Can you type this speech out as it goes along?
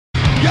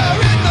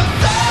You're in the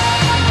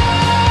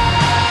sack.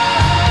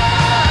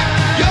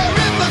 You're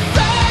in the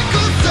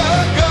cycle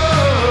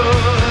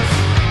circus.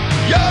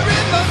 You're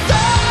in the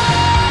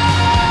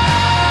sack.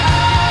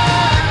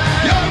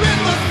 You're in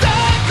the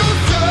cycle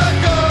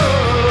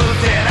circus.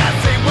 And I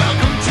say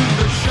welcome to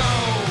the show.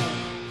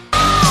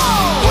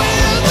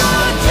 We're the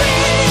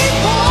dream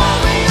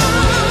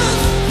warriors.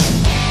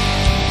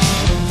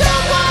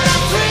 Don't wanna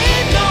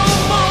dream no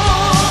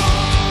more.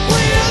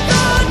 We're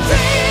the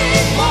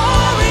dream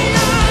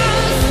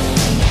warriors.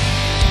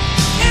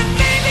 And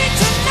maybe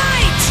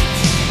tonight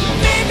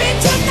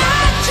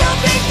you'll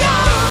be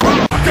gone.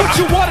 What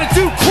you wanna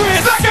do,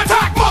 Chris? Second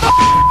attack, mother.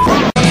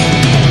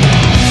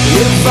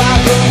 If I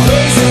go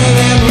crazy,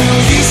 then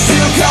will you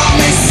still call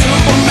me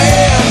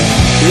Superman?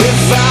 If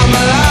I'm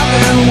alive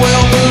and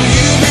well, will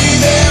you be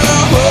there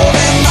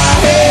holding my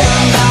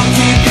hand? I'll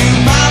keep you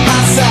by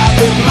my side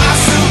with my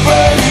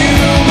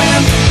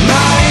superhuman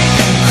might,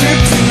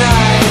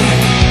 kryptonite.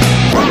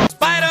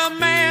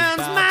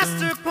 Spider-Man's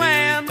master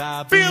plan,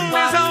 build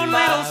his own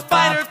little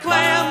spider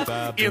clan.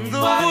 In the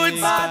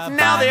woods,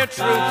 now they're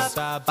troops,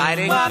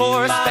 fighting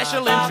for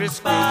special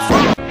interest groups.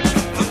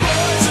 The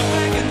boys are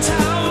back in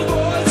town.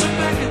 Boys are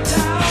back in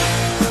town.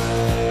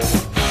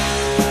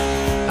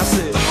 I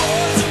said, The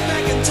boys are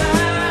back in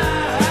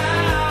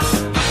town.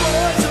 The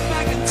boys are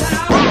back in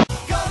town.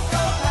 Go,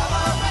 go,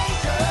 Power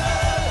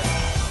Rangers.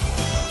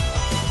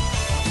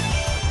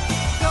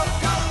 Go,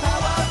 go,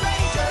 Power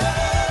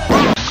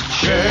Rangers.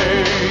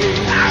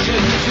 Change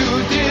into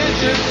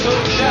digital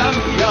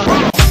champion.